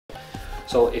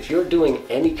So if you're doing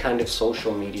any kind of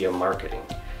social media marketing,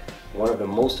 one of the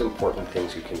most important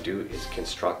things you can do is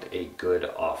construct a good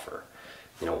offer.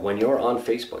 You know, when you're on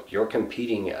Facebook, you're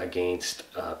competing against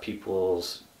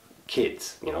people's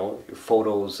kids, you know,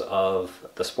 photos of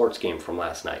the sports game from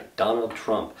last night, Donald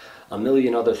Trump, a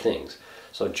million other things.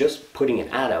 So just putting an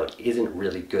ad out isn't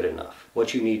really good enough.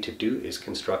 What you need to do is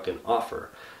construct an offer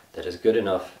that is good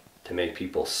enough to make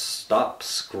people stop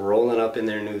scrolling up in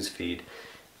their news feed,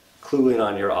 clue in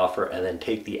on your offer, and then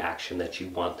take the action that you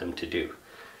want them to do.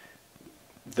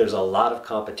 There's a lot of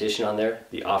competition on there.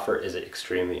 The offer is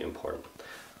extremely important.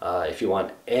 If you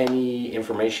want any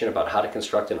information about how to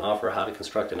construct an offer, how to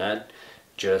construct an ad,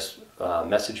 just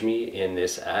message me in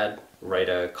this ad, write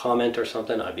a comment or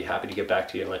something. I'd be happy to get back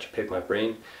to you and let you pick my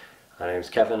brain. My name is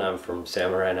Kevin. I'm from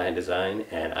Samurai 9 Design,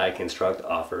 and I construct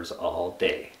offers all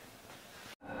day.